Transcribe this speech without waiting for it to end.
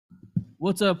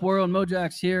What's up, world?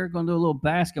 Mojax here. Going to do a little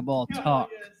basketball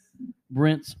talk.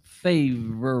 Brent's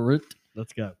favorite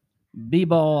Let's go.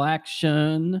 b-ball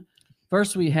action.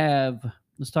 First,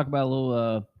 let's talk about a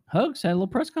little. Hugs had a little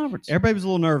press conference. Everybody was a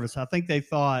little nervous. I think they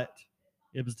thought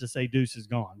it was to say Deuce is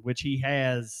gone, which he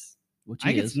has. Which I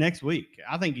think he it's is. next week.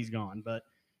 I think he's gone, but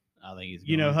I think he's.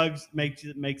 you know, Hugs makes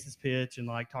his pitch and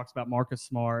like talks about Marcus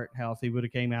Smart, how if he would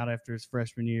have came out after his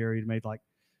freshman year, he'd made like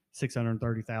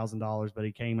 $630,000. But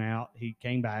he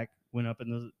came back, went up in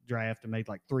the draft and made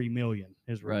like $3 million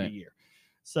his rookie Right. year.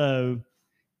 So,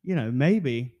 you know,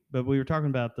 maybe. But we were talking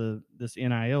about this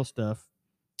NIL stuff.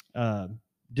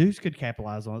 Deuce could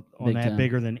capitalize on Big that time.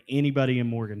 bigger than anybody in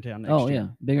Morgantown next Oh year. yeah,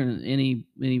 bigger than any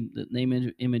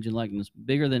name, image, and likeness.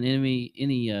 Bigger than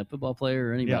any football player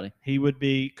or anybody. Yeah, he would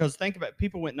be, because think about it,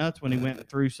 people went nuts when he went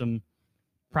through some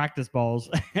practice balls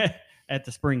at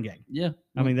the spring game. Yeah.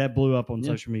 I mean, that blew up on Yeah.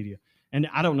 social media. And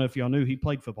I don't know if y'all knew he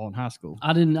played football in high school.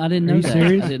 I didn't know you that.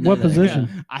 serious? I didn't know What that. position?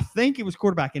 Yeah, I think it was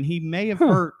quarterback, and he may have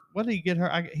hurt. What did he get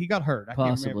hurt? He got hurt. I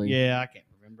Possibly. can't remember. Yeah, I can't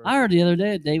remember. I heard the other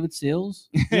day that David Seals.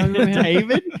 You remember him?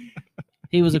 David?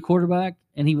 He was a quarterback,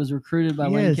 and he was recruited by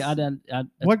Lane. Yes. I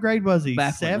What grade was he?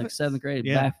 baffled, like seventh grade.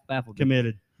 Yeah. Baffled. me.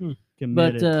 Committed. Hmm.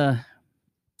 Committed. But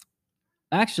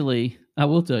actually, I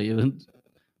will tell you,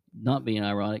 not being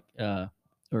ironic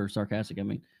or sarcastic, I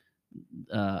mean,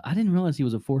 I didn't realize he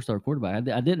was a 4-star quarterback.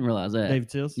 I didn't realize that. David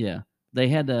Seals? Yeah, they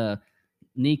had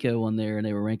Nico on there, and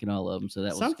they were ranking all of them. So that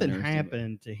was Something kinda interesting.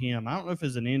 happened to him. I don't know if it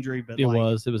was an injury, but It like,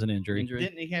 was an injury.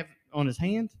 Didn't he have on his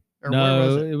hand? Or where No,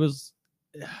 was it? it was.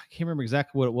 I can't remember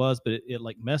exactly what it was, but it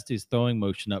like messed his throwing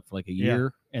motion up for like a Yeah.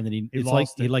 year, and then He it's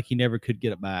lost like it. he never could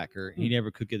get it back, or he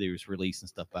never could get his release and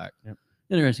stuff back.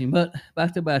 Interesting, but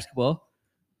back to basketball.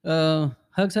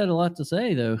 Hugs had a lot to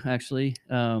say, though. Actually,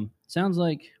 sounds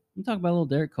like we talk about a little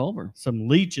Derek Culver. Some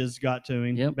leeches got to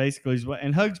him. Yep. Basically, is what,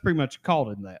 and Hugs pretty much called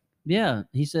him that. Yeah,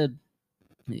 he said.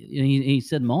 He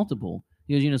said multiple.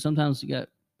 He goes, sometimes you got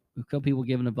a couple people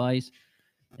giving advice.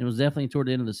 It was definitely toward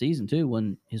the end of the season too,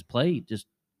 when his play just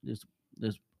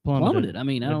plummeted. I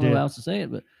mean, I It don't know did. how else to say it,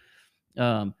 but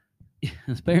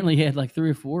apparently he had like 3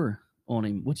 or 4 on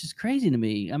him, which is crazy to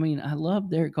me. I mean, I love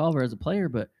Derek Culver as a player,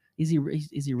 but is he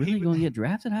really going to get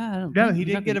drafted high? I don't No, think. he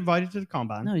He's not didn't get gonna- invited to the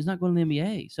combine. No, he's not going to the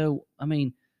NBA. So I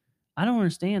mean, I don't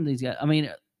understand these guys. I mean,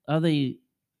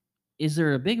 is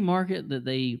there a big market that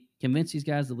they convince these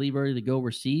guys to leave early to go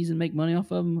overseas and make money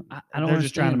off of them? I don't They're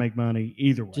just trying to understand. make money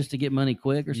either way. Just to get money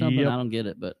quick or something. Yep. I don't get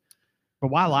it, but But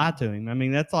why lie to him? I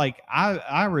mean, that's like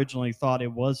I originally thought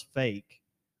it was fake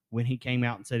when he came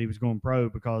out and said he was going pro,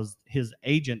 because his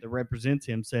agent that represents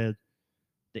him said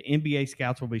the NBA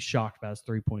scouts will be shocked by his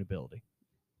 3-point ability.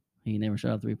 he never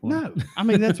shot a 3-point. No, I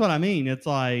mean, that's what I mean. It's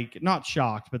like not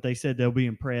shocked, but they said they'll be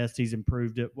impressed. He's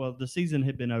improved it. Well, the season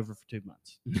had been over for 2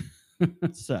 months.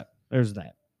 So there's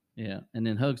that. Yeah, and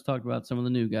then Hugs talked about some of the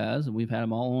new guys, and we've had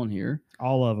them all on here.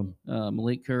 All of them.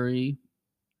 Malik Curry,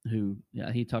 who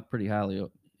he talked pretty highly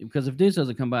of, because if Deuce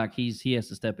doesn't come back, he has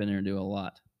to step in there and do a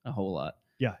whole lot.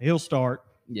 Yeah, he'll start.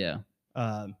 Yeah,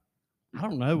 I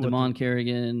don't know. what Damon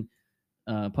Kerrigan,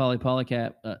 Polly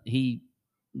Polycap,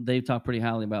 they've talked pretty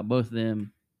highly about both of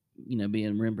them,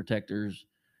 being rim protectors,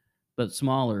 but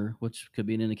smaller, which could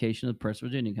be an indication of Press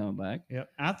Virginia coming back. Yeah,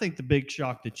 I think the big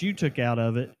shock that you took out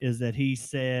of it is that he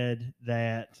said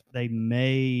that they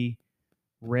may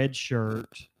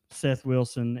redshirt Seth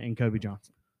Wilson and Kobe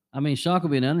Johnson. I mean, shock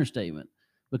would be an understatement,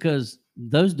 because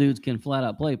those dudes can flat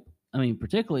out play. I mean,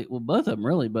 particularly, well, both of them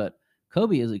really, but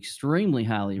Kobe is extremely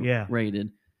highly Yeah.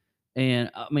 rated. And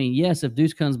I mean, yes, if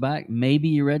Deuce comes back, maybe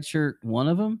you redshirt one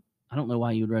of them. I don't know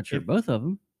why you would redshirt If- both of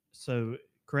them. So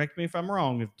correct me if I'm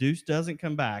wrong. If Deuce doesn't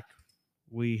come back,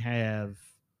 we have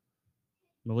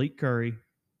Malik Curry,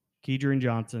 Kedron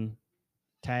Johnson,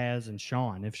 Taz, and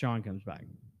Sean, if Sean comes back,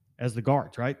 as the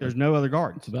guards, right? There's no other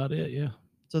guards. That's about it. Yeah.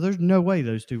 So there's no way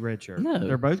those two redshirt. No.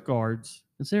 They're both guards.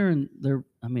 Considering they're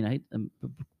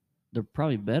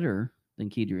probably better than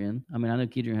Kedron. I mean, I know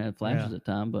Kedron had flashes Yeah. at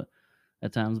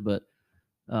times, but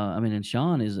I mean, and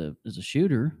Sean is a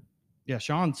shooter. Yeah,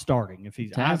 Sean's starting. If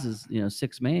he's Taz is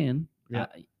 6 man. Yeah.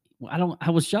 I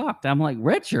was shocked. I'm like,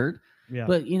 redshirt. yeah.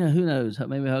 But who knows?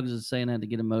 Maybe Hugs is saying that to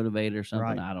get him motivated or something.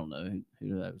 Right. I don't know. Who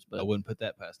knows? I But wouldn't put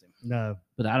that past him. no.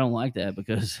 but I don't like that,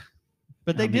 because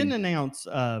But they I didn't mean- announce.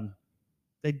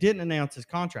 They didn't announce his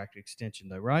contract extension,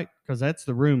 though, right? Because that's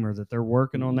the rumor that they're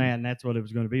working on Mhm. that, and that's what it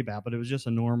was going to be about. But it was just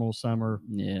a normal summer.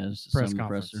 yeah, it's Press some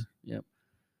conference. presser. Yep.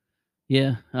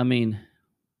 Yeah, I mean,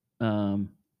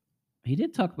 he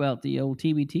did talk about the old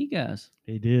TBT guys.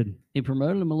 He did. He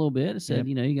promoted them a little bit. Said,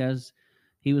 Yep. you guys.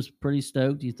 He was pretty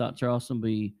stoked. He thought Charleston would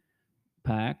be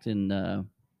packed, and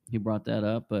he brought that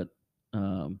up. But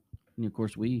Of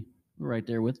course, we're right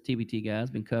there with the TBT guys,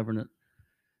 been covering it.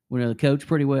 We know the coach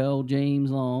pretty well,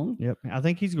 James Long. Yep. I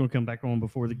think he's going to come back on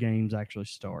before the games actually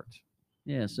start.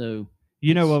 Yeah, so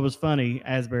You know what was funny,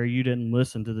 Asbury? You didn't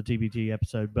listen to the TBT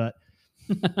episode, but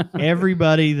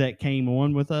everybody that came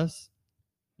on with us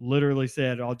literally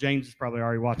said, "Oh, James is probably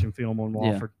already watching film on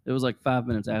yeah, Wofford." it was like 5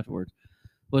 minutes afterwards.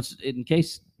 But in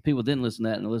case people didn't listen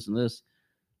to that and listen to this,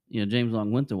 James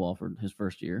Long went to Wofford his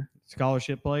first year.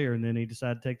 Scholarship player, and then he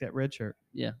decided to take that red shirt.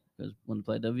 Yeah, because wanted to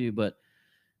play at WU. But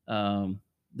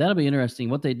that'll be interesting.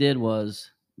 What they did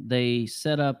was they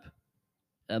set up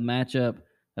a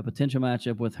potential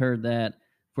matchup with Herd that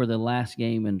for the last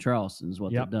game in Charleston is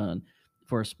what Yep. they've done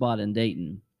for a spot in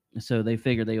Dayton. So they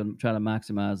figured they would try to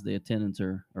maximize the attendance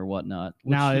or whatnot.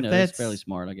 Which, Now, if that's that's- fairly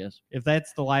smart, I guess. If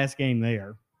that's the last game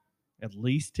there, at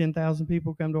least 10,000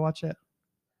 people come to watch that.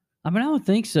 I mean, I would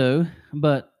think so,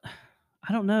 but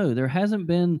I don't know. There hasn't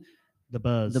been The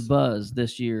buzz.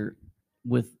 this year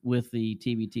with the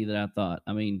TBT that I thought.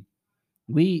 I mean,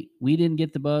 we didn't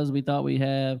get the buzz we thought we'd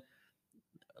have.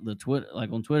 The Twitter,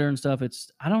 like on Twitter and stuff,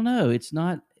 I don't know. It's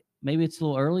not. Maybe it's a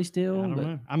little early still. I don't but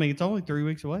know. I mean, it's only 3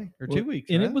 weeks away or Well, 2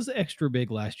 weeks, and right? it was extra big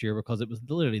last year because it was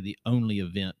literally the only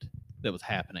event that was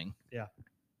happening.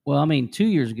 Well, I mean, 2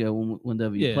 years ago when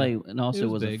W Yeah, played, and also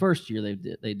was was the big. first year they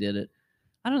did it.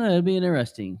 I don't know. It'd be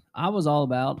interesting. I was all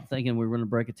about thinking we were going to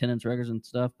break attendance records and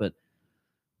stuff, but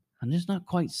I'm just not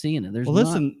quite seeing it. There's Well,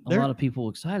 listen, not a lot of people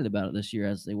excited about it this year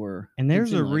as they were. And It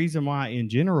there's a seemed like. reason why, in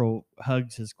general,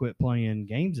 Hugs has quit playing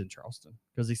games in Charleston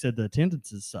because he said the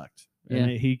attendances sucked. Yeah.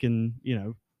 And he can,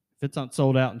 if it's not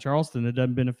sold out in Charleston, it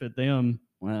doesn't benefit them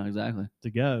Well, exactly. to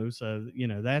go. So,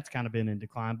 that's kind of been in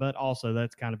decline. But also,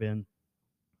 that's kind of been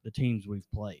the teams we've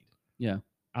played. Yeah.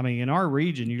 I mean, in our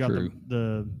region, you got True.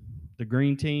 the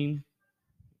green team,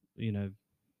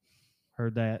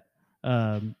 heard that.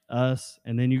 Us,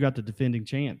 and then you got the defending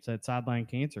champs at Sideline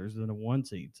Cancers and a 1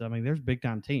 seed. So I mean, there's big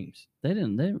time teams. They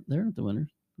didn't. They weren't the winners.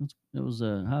 It was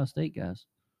Ohio State guys.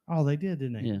 Oh, they did,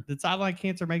 didn't they? Yeah. Did Sideline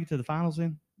Cancer make it to the finals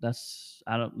then?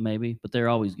 I don't maybe, but they're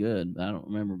always good. I don't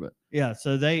remember, but Yeah.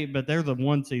 So they're the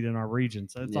 1 seed in our region.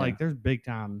 So it's Yeah. like there's big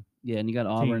time. yeah, and you got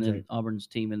Auburn Teams and Auburn's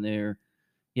team in there.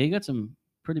 Yeah, you got some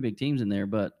pretty big teams in there,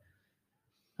 but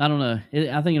I don't know.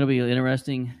 I think it'll be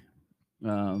interesting.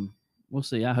 We'll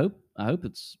see. I hope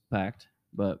it's packed,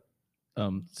 but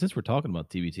Since we're talking about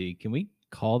TBT, can we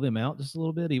call them out just a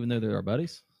little bit, even though they're our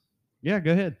buddies? Yeah,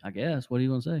 go ahead. I guess. What are you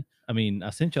going to say? I mean,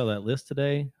 I sent y'all that list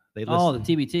today. They listed Oh, the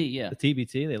TBT. Yeah, the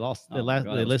TBT. They lost. Oh my God, They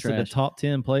that was listed the trash. top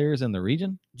 10 players in the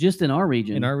region. just in our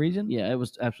region. In our region, yeah, it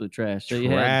was absolute trash. So you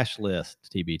had trash list.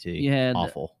 TBT. you had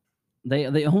awful.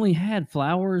 they only had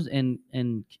Flowers and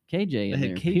KJ They in had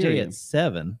there. KJ period. at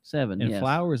 7 7. and yes.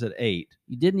 Flowers at 8.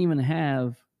 You didn't even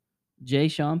have Jay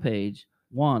Sean Page,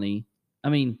 Wani. I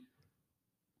mean,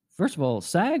 first of all,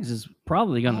 Sags is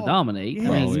probably going to Oh, dominate. Yeah,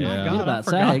 I mean, Oh, you yeah. forget I about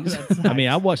forgot Sags. about Sags. I mean,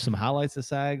 I watched some highlights of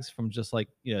Sags from just like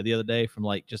the other day from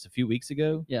like just a few weeks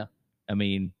ago. Yeah. I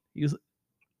mean, he's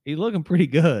looking pretty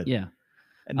good. Yeah,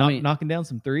 And I mean- knocking down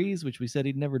some threes, which we said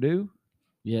he'd never do.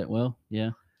 yeah. Well,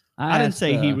 yeah. I didn't asked,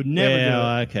 say he would never do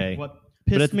it. Okay. What But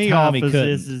pissed at the me time, off he is couldn't.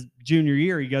 this is junior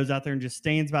year. He goes out there and just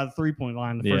stands by the 3-point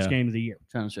line the first Yeah. game of the year.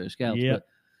 Trying to show scouts. Yeah.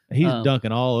 But He's Um,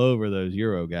 dunking all over those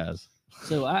Euro guys.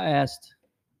 so I asked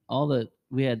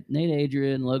we had Nate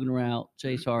Adrian, Logan Rout,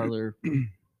 Chase Harler,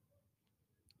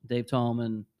 Dave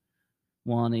Tallman,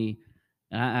 Wani,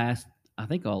 and I asked, I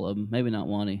think all of them, maybe not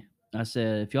Wani. I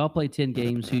said, if y'all play 10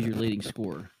 games, who's your leading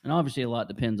scorer? And obviously a lot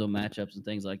depends on matchups and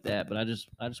things like that, but I just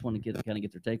want to get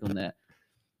their take on that.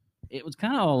 It was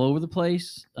kind of all over the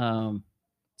place.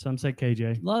 Some say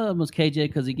KJ. A lot of them was KJ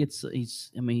because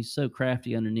he's so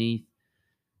crafty underneath.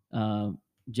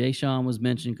 Jay Sean was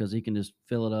mentioned because he can just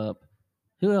fill it up.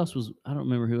 Who else was? I don't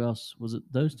remember who else was it.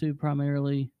 Those two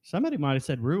primarily. Somebody might have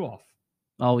said Ruoff.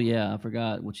 Oh yeah, I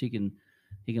forgot. Which he can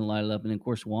light it up, and then, of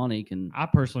course Wani can I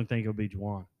personally think it'll be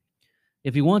Juwan.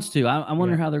 if he wants to. I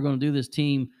wonder Yeah. how they're going to do this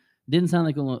team. Didn't sound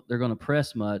like they're going to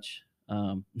press much.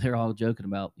 They're all joking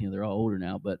about they're all older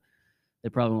now, but they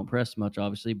probably won't press much,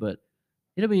 obviously. But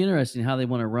it'll be interesting how they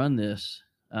want to run this.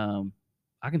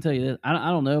 I can tell you this. I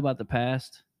don't know about the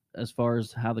past as far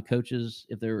as how the coaches,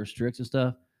 if there were restricts and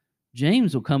stuff.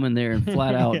 James will come in there and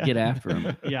flat out Yeah. get after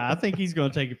him. Yeah, I think he's going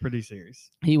to take it pretty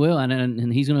serious. He will,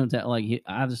 and he's going to tell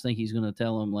I just think he's going to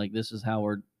tell him like this is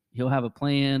how he'll have a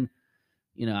plan.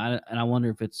 I wonder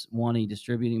if it's Wani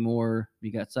distributing more.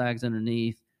 You got Sags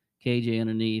underneath, KJ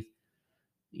underneath,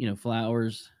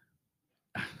 Flowers.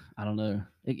 I don't know.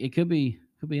 It could be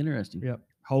interesting. Yep.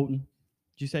 Holton.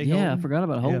 Did you say Yeah, Holton? I forgot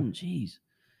about Yeah. Holton. Jeez,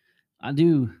 I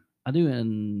do,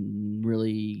 and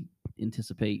really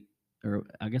anticipate or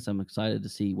I guess I'm excited to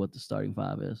see what the starting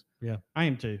five is. Yeah, I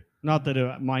am too. Not that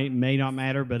it may not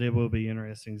matter, but it will be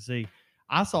interesting to see.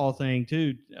 I saw a thing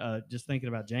too, just thinking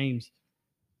about James.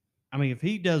 I mean, if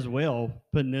he does well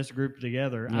putting this group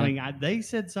together, Yeah. I mean, they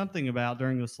said something about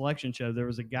during the selection show, there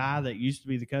was a guy that used to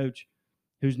be the coach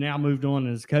who's now moved on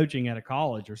and is coaching at a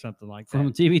college or something like that.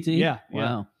 From TBT? Yeah,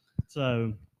 Wow.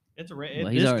 So it's Well,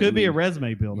 this already- could be I a mean,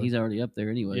 resume builder. He's already up there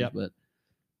anyways, Yep. but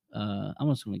I'm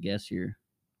just going to guess here.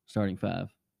 Starting five.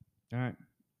 All right.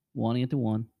 Wani at the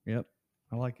 1. Yep.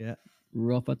 I like that.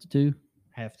 Ruff at the 2.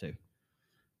 Have to.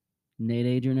 Nate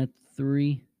Adrian at the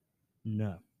 3.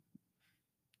 No.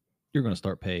 You're going to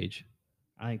start Page.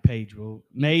 I think Page will.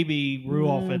 Maybe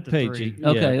Ruoff at the Page. 3. Yeah,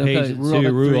 Okay, Page okay. at Ruoff 2, at the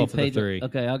 3, Ruoff at the Page 3.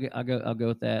 Okay, I'll go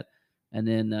with that. And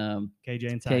then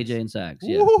KJ and Sykes. KJ and Sachs.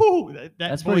 Yeah. Woo!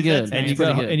 That's pretty good. And That's you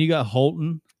pretty got good. and you got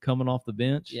Holton coming off the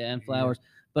bench. Yeah, and Flowers.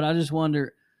 But I just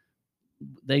wonder,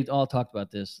 they all talked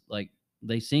about this. Like,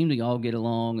 they seem to all get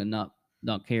along and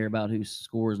not care about who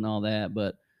scores and all that.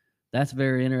 But that's a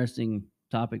very interesting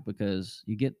topic because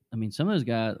you get, I mean, some of those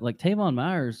guys, like Tavon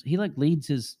Myers, he like leads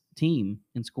his team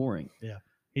in scoring.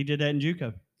 He did that in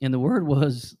JUCO. And the word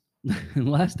was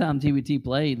last time TBT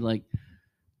played, like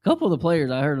a couple of the players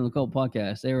I heard on the Cold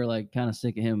podcast, they were like kind of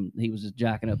sick of him. He was just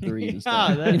jacking up threes and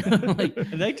stuff. Yeah, You know, like,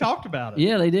 they talked about it.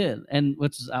 yeah, they did. And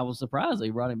which is, I was surprised they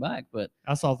brought him back. But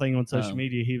I saw a thing on social Um,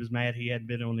 media. He was mad he hadn't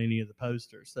been on any of the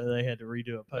posters, so they had to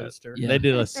redo a poster. Yeah. They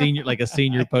did a senior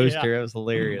Yeah. poster. It was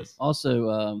hilarious.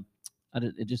 also,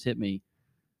 it just hit me.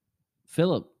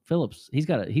 Phillips,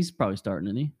 he's probably starting,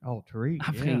 isn't he? Oh, Tariq.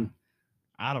 I yeah. mean,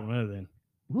 I don't know then.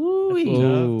 woo That's,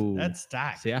 Ooh. tough. That's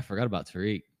stacked. See, I forgot about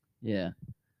Tariq. Yeah.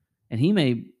 And he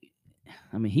may,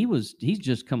 I mean, he's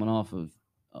just coming off of,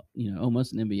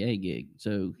 almost an NBA gig.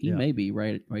 So he Yeah. may be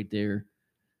right there.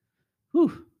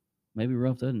 Whew. Maybe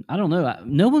Ruff doesn't. I don't know.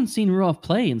 No one's seen Ruff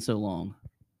play in so long.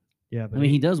 Yeah, I but mean,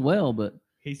 he does well, but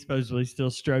he's supposedly still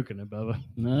stroking it, Bubba.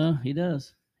 no, he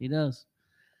does. He does.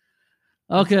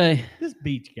 Okay. This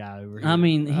beach guy over here. I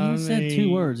mean, he said 2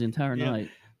 mean, words the entire yeah. night.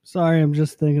 Sorry, I'm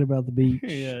just thinking about the beach.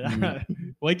 Yeah.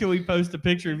 Wait till we post a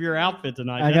picture of your outfit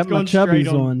tonight. I That's got my going straight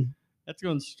chubbies on. That's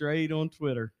going straight on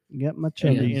Twitter. Got my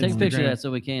Yeah, chubbies take a on. picture of Instagram. that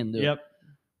so we can do it. Yep.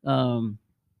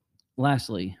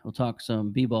 Lastly, we'll talk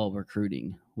some b-ball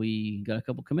recruiting. We got a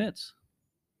couple commits.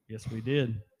 Yes, we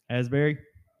did. Asbury.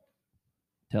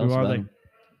 Tell Who us are about they? them.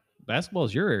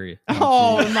 Basketball's your area.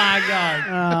 Oh my God!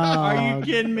 Are Oh, you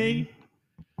kidding me?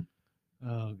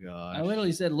 Oh gosh. I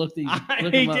literally said look these. I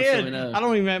Look them up so we did. know. I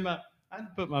don't even have my. I had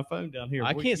to put my phone down here.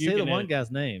 I We- can't you say the can one edit.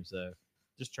 guy's name, so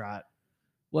Just try it.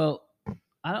 Well,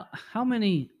 I don't. How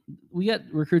many? We got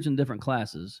recruits in different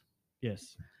classes.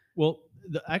 Yes. well,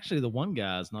 actually, the one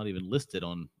guy's not even listed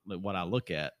on what I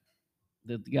look at.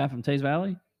 The guy from Taze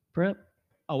Valley Prep.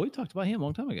 Oh, we talked about him a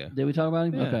long time ago. Did we talk about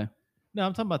him? Yeah. Okay. No,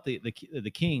 I'm talking about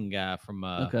the King guy from.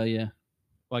 Okay. Yeah.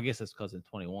 Well, I guess that's because in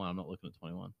 21. I'm not looking at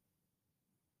 21.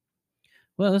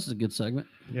 Well, this is a good segment.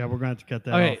 Yeah, we're going to have to cut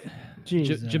that Okay, off.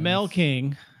 Jamel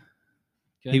King.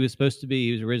 Okay. He was supposed to be.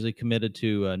 He was originally committed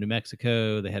to New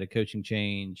Mexico. They had a coaching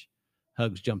change.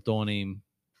 Hugs jumped on him.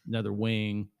 Another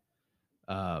wing.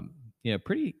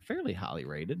 Fairly highly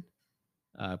rated.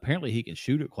 Apparently, he can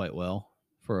shoot it quite well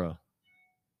for a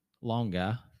long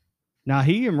guy. Now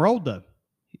he enrolled though.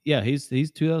 Yeah, he's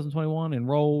 2021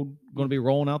 enrolled. Going to be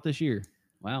rolling out this year.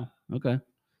 Wow. Okay.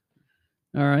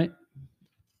 All right.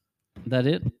 That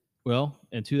it? Well,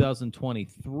 in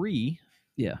 2023,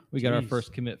 Yeah. we got our Jeez.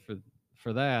 first commit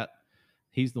for that.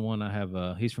 He's the one I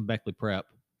have. He's from Beckley Prep.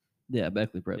 Yeah.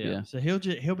 Beckley Prep. Yeah. Yeah. So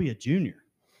he'll be a junior.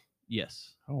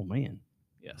 Yes, Oh man,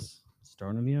 yes.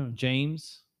 starting him young.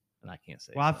 James, and I can't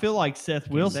say. Well, I his feel last like Seth Can't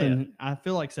say Wilson. I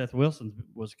feel like Seth Wilson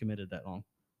was committed that long. name.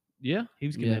 Yeah, He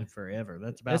was Yeah. committed forever.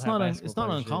 That's about it's how not basketball it's not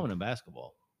players do. uncommon in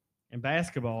basketball. In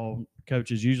basketball,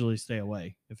 coaches usually stay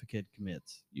away if a kid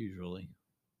commits, Usually,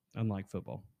 unlike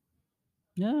football.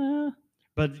 Yeah.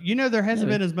 But there hasn't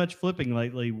Maybe. been as much flipping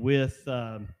lately with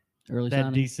Early that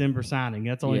signing. December signing.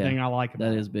 That's the only Yeah, thing I like about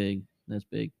That it. is big. That's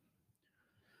big.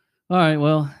 All right.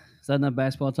 Well, is that enough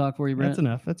basketball talk for you, Brent? That's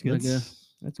enough. That's good. Like,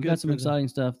 That's We good. got some for the- exciting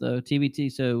stuff though.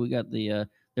 TBT. So we got the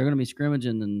they're going to be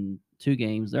scrimmaging in 2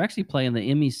 games. They're actually playing the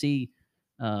MEC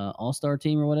All Star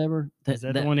team or whatever. Is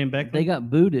that the one in Beckley? They got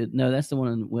booted. No, that's the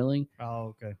one in Willing.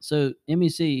 Oh, okay. So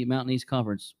MEC Mountain East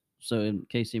Conference. So in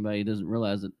case anybody doesn't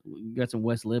realize it, we got some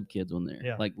West Lib kids on there,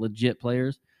 Yeah. like legit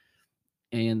players,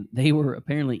 and they were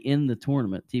apparently in the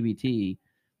tournament TBT,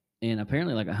 and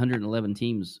apparently like 111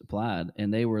 teams applied,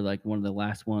 and they were like one of the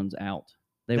last ones out.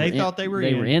 They thought they were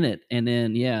they in. were in it, and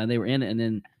then they were in it, and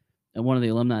then one of the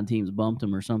alumni teams bumped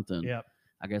them or something. Yep.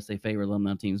 I guess they favor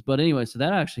alumni teams, but anyway, so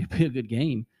that actually be a good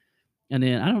game. And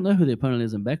then I don't know who the opponent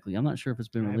is in Beckley. I'm not sure if it's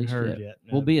been I haven't released heard yet. yet.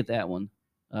 We'll no. be at that one.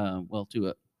 Well,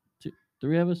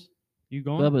 three of us. You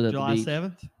going Bubba's at the July beach.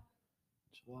 7th?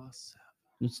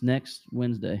 It's next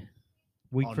Wednesday.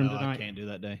 Week Oh, from no, I tonight. can't do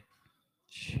that day.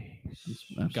 It's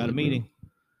Got a absolutely meeting.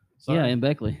 brutal. Yeah, Sorry. in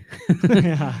Beckley.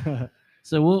 Yeah.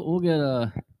 So we'll get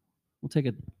we'll take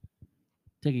a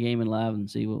game in live and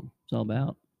see what it's all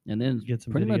about. And then Get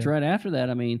some pretty much video. right after that,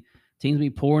 I mean, teams be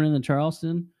pouring into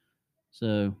Charleston.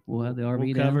 So we'll have the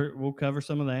RV down. We'll cover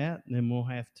some of that, and then we'll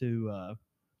have to.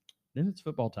 Then it's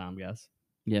football time, guys.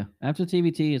 Yeah. After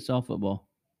TBT, it's all football.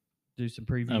 Do some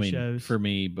preview I mean, shows. for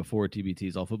me, before TBT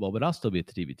is all football, but I'll still be at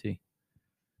the TBT.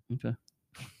 Okay.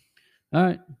 All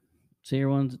right. See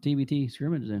everyone's at TBT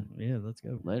scrimmage then. Yeah, let's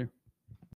go. Later.